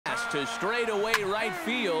to straightaway right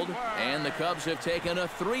field, and the Cubs have taken a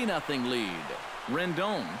 3-0 lead.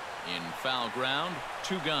 Rendon in foul ground,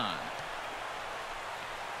 2 gone.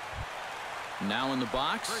 Now in the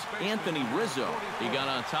box, Anthony Rizzo. He got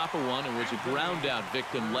on top of one and was a ground out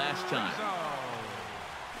victim last time.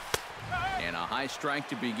 And a high strike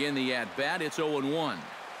to begin the at-bat. It's 0-1.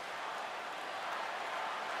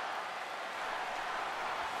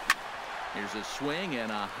 Here's a swing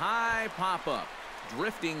and a high pop-up.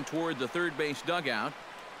 Drifting toward the third base dugout.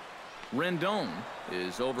 Rendon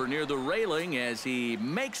is over near the railing as he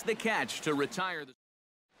makes the catch to retire.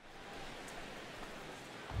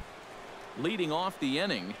 Leading off the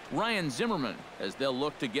inning, Ryan Zimmerman, as they'll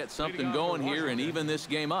look to get something going here and even this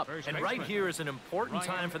game up. And right here is an important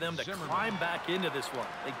time for them to climb back into this one.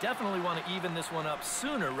 They definitely want to even this one up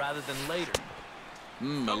sooner rather than later.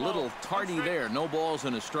 A little tardy there. No balls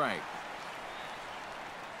and a strike.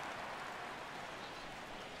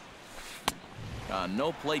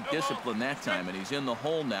 No plate discipline that time, and he's in the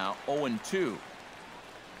hole now, 0-2.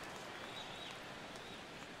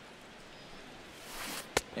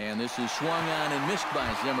 And this is swung on and missed by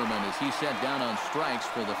Zimmerman as he sat down on strikes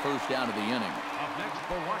for the first out of the inning. Up next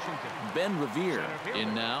for Washington, Ben Revere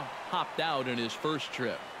in now, hopped out in his first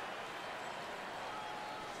trip.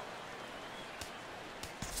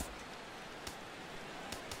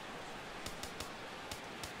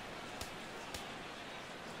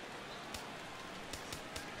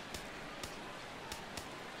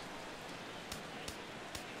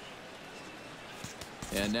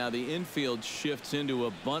 And now the infield shifts into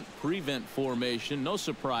a bunt prevent formation. No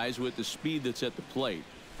surprise with the speed that's at the plate.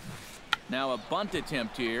 Now a bunt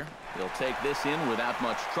attempt here. He'll take this in without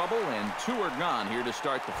much trouble, and 2 are gone here to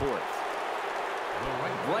start the 4th.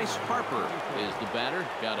 Bryce Harper is the batter.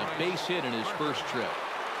 Got a base hit in his first trip.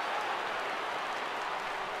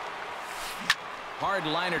 Hard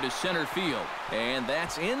liner to center field, and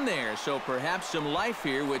that's in there, so perhaps some life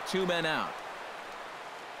here with 2 men out.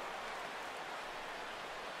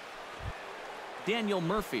 Daniel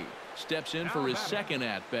Murphy steps in for his second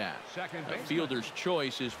at-bat. A fielder's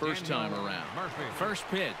choice his first time around. First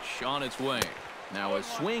pitch on its way. Now a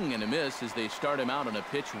swing and a miss as they start him out on a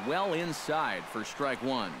pitch well inside for strike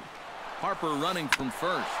 1. Harper running from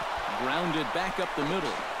first. Grounded back up the middle.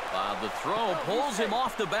 The throw pulls him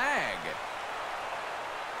off the bag.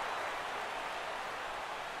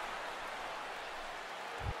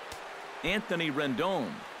 Anthony Rendon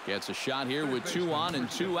gets a shot here with 2 on and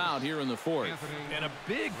 2 out here in the 4th. And a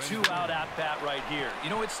big 2-out at-bat right here. You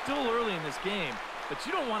know, it's still early in this game, but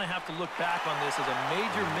you don't want to have to look back on this as a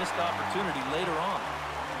major missed opportunity later on.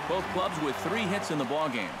 Both clubs with 3 hits in the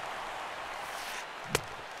ballgame.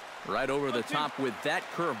 Right over the top with that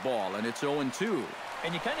curveball, and it's 0-2.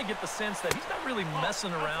 And you kind of get the sense that he's not really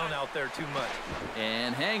messing around out there too much.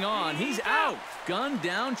 And hang on, he's out. Gunned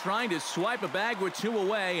down, trying to swipe a bag with 2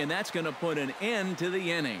 away, and that's going to put an end to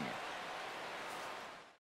the inning.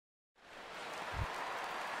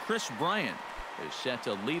 Chris Bryant is set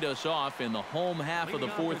to lead us off in the home half of the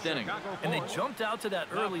 4th inning. And they jumped out to that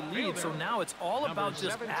early lead, so now it's all about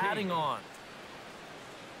just adding on.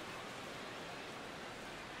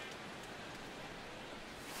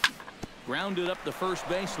 Grounded up the first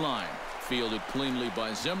baseline. Fielded cleanly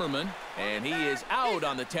by Zimmerman, and he is out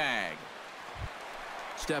on the tag.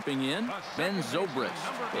 Stepping in, Ben Zobrist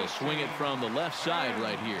will swing it from the left side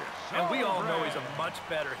right here. And we all know he's a much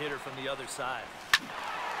better hitter from the other side.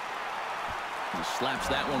 He slaps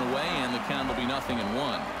that one away, and the count will be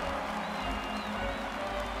 0-1.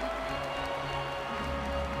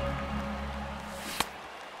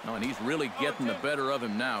 Oh, and he's really getting the better of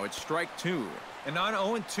him now. It's strike 2. And on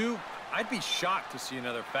 0-2, I'd be shocked to see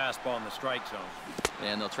another fastball in the strike zone.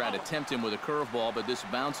 And they'll try to tempt him with a curveball, but this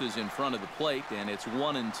bounces in front of the plate, and it's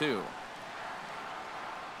 1-2.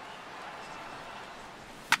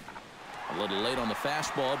 A little late on the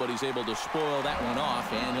fastball, but he's able to spoil that one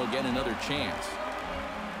off, and he'll get another chance.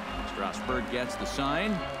 Strasburg gets the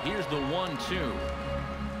sign. Here's the 1-2.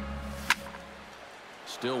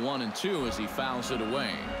 Still 1-2 as he fouls it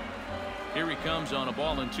away. Here he comes on a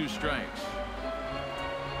ball and 2 strikes.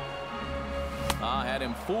 Had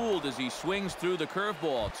him fooled as he swings through the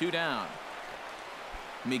curveball. 2 down.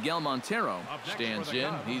 Miguel Montero stands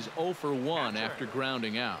in. He's 0 for 1 after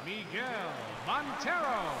grounding out. Miguel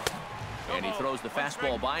Montero. And he throws the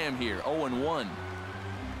fastball by him here. 0-1.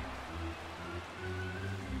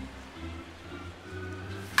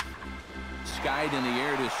 Skied in the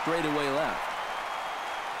air to straightaway left.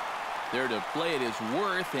 There to play it is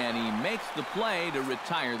Worth, and he makes the play to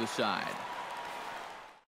retire the side.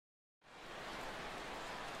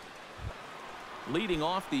 Leading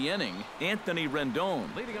off the inning, Anthony Rendon,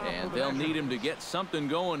 and they'll need him to get something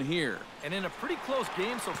going here. And in a pretty close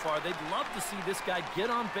game so far, they'd love to see this guy get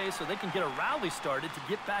on base so they can get a rally started to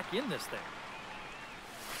get back in this thing.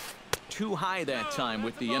 Too high that time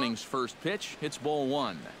with the inning's first pitch. It's ball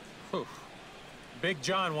one. Whew. Big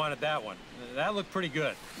John wanted that one. That looked pretty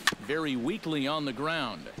good. Very weakly on the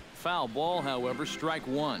ground. Foul ball, however, strike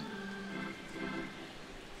one.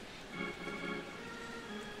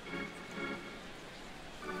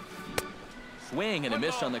 Swing and a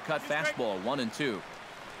miss on the cut fastball, 1-2.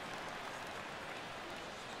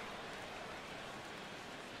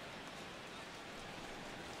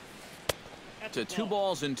 To 2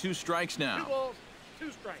 balls and 2 strikes now. 2 balls,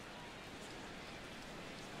 2 strikes.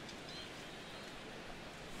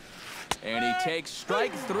 And he takes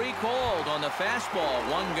strike 3 called on the fastball,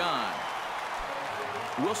 1 gone.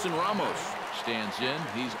 Wilson Ramos stands in.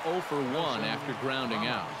 He's 0 for 1 after grounding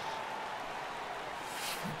out.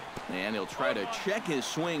 And he'll try to check his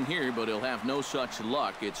swing here, but he'll have no such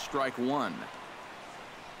luck. It's strike 1.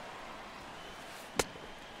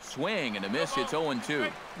 Swing and a miss. It's 0-2.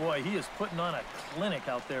 Boy, he is putting on a clinic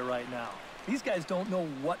out there right now. These guys don't know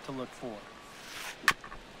what to look for.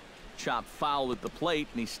 Chop foul at the plate,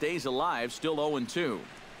 and he stays alive, still 0-2.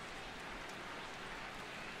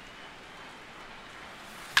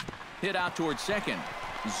 Hit out towards second.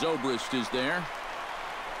 Zobrist is there.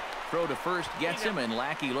 Throw to first gets him, and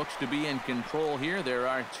Lackey looks to be in control here. There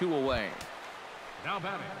are 2 away. Now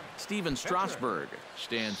batting, Steven Strasburg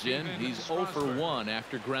stands in. He's 0 for 1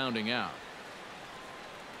 after grounding out.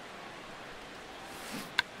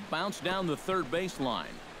 Bounce down the third baseline.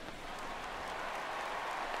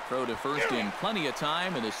 Throw to first in plenty of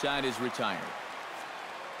time, and the side is retired.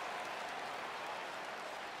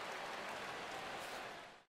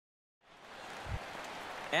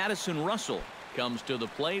 Addison Russell comes to the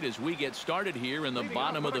plate as we get started here in the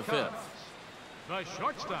bottom of the 5th. the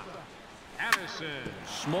shortstop, Addison.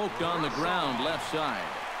 Smoked on the ground left side,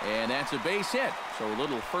 and that's a base hit. So a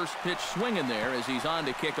little first pitch swing in there as he's on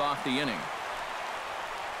to kick off the inning.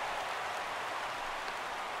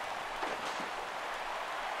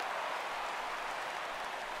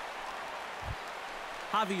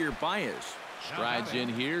 Javier Baez strides in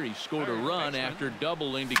here. He scored a run after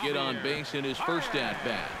doubling to get on base in his first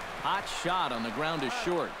at-bat. Hot shot on the ground is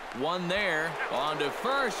short. One there, on to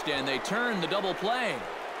first, and they turn the double play.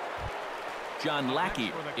 John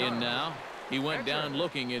Lackey in now. He went down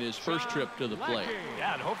looking at his first trip to the plate.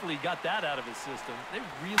 Yeah, and hopefully he got that out of his system. They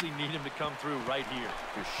really need him to come through right here.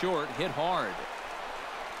 To short, hit hard.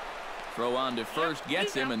 Throw on to first,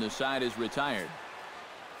 gets him, and the side is retired.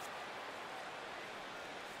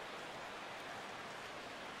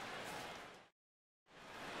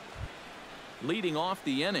 Leading off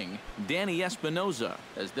the inning, Danny Espinoza,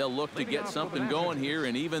 as they'll look to get something going here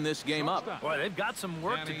and even this game up. Boy, they've got some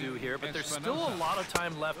work to do here, but there's still a lot of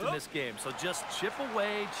time left in this game, so just chip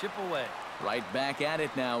away, chip away. Right back at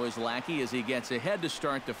it now is Lackey as he gets ahead to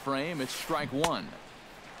start the frame. It's strike 1.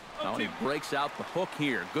 Now he breaks out the hook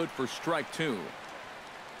here. Good for strike 2.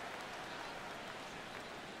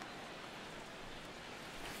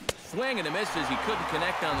 Swing and a miss as he couldn't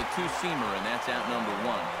connect on the two-seamer, and that's out number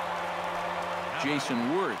 1.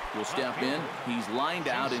 Jason Worth will step in. He's lined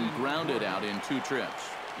out and grounded out in 2 trips.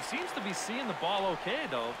 He seems to be seeing the ball okay,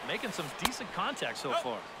 though, making some decent contact so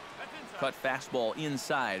far. Cut fastball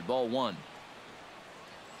inside, ball 1.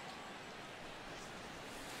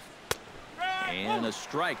 And a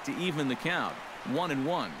strike to even the count.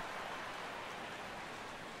 1-1.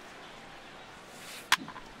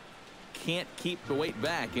 Can't keep the weight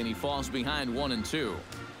back, and he falls behind 1-2.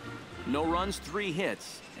 No runs, 3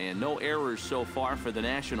 hits, and no errors so far for the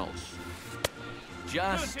Nationals.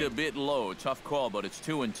 Just a bit low. Tough call, but it's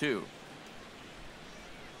 2-2.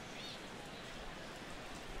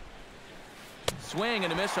 Swing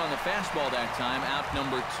and a miss on the fastball that time. Out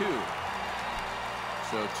number 2.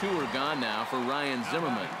 So 2 are gone now for Ryan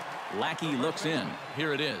Zimmerman. Lackey looks in.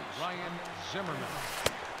 Here it is. Ryan Zimmerman.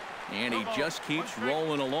 And he just keeps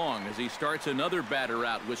rolling along as he starts another batter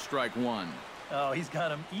out with strike 1. Oh, he's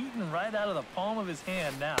got him eaten right out of the palm of his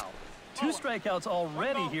hand now. 2 strikeouts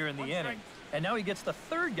already here in the inning. And now he gets the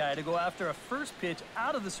 3rd guy to go after a first pitch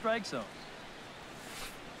out of the strike zone.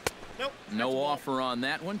 No offer on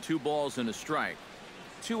that one. 2 balls and a strike.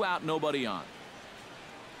 2 out, nobody on.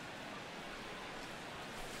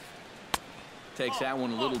 Takes that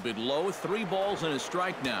one a little bit low. 3 balls and a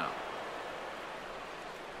strike now.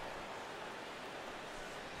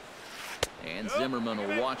 And Zimmerman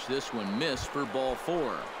will watch this one miss for ball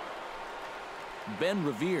 4. Ben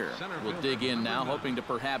Revere will dig in now, hoping to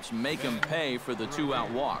perhaps make him pay for the 2-out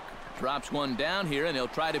walk. Drops one down here, and he'll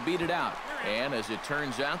try to beat it out. And as it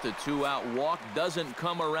turns out, the two-out walk doesn't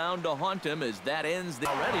come around to haunt him as that ends the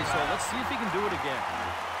already, so let's see if he can do it again.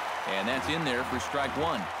 And that's in there for strike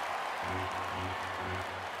one.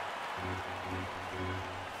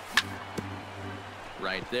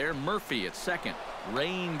 Right there, Murphy at second.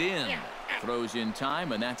 Reined in. Throws in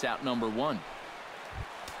time, and that's out number one.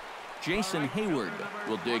 Jason Hayward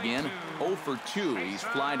will dig in. 0 for 2. He's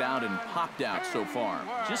flied out and popped out so far.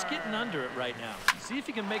 Just getting under it right now. See if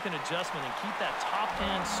he can make an adjustment and keep that top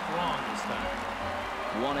hand strong this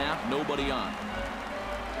time. One out, nobody on.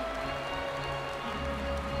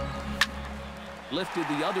 Lifted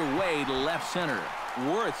the other way to left center.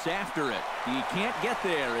 Werth's after it. He can't get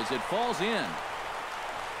there as it falls in.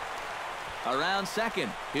 Around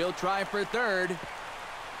second. He'll try for third.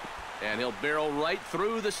 And he'll barrel right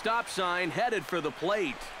through the stop sign, headed for the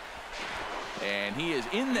plate. And he is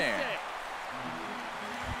in there.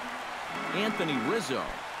 Anthony Rizzo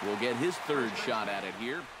will get his third shot at it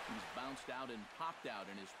here. He's bounced out and popped out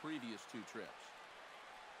in his previous 2 trips.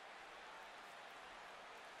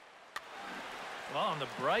 Well, on the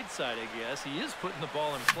bright side, I guess, he is putting the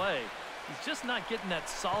ball in play. He's just not getting that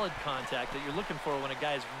solid contact that you're looking for when a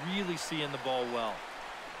guy's really seeing the ball well.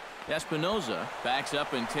 Espinoza backs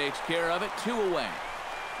up and takes care of it. 2 away.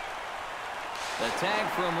 The tag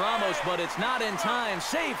from Ramos, but it's not in time.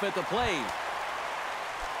 Safe at the plate.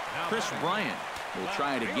 Chris Bryant will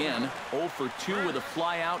try it again. 0 for 2 with a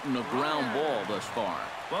fly out and a ground ball thus far.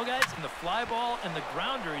 Well, guys, in the fly ball and the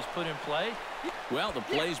grounder he's put in play. Well, the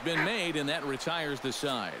play's been made, and that retires the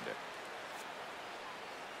side.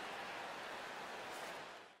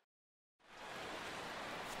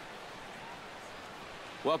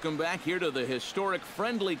 Welcome back here to the historic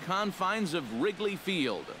friendly confines of Wrigley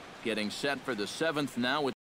Field. Getting set for the 7th now with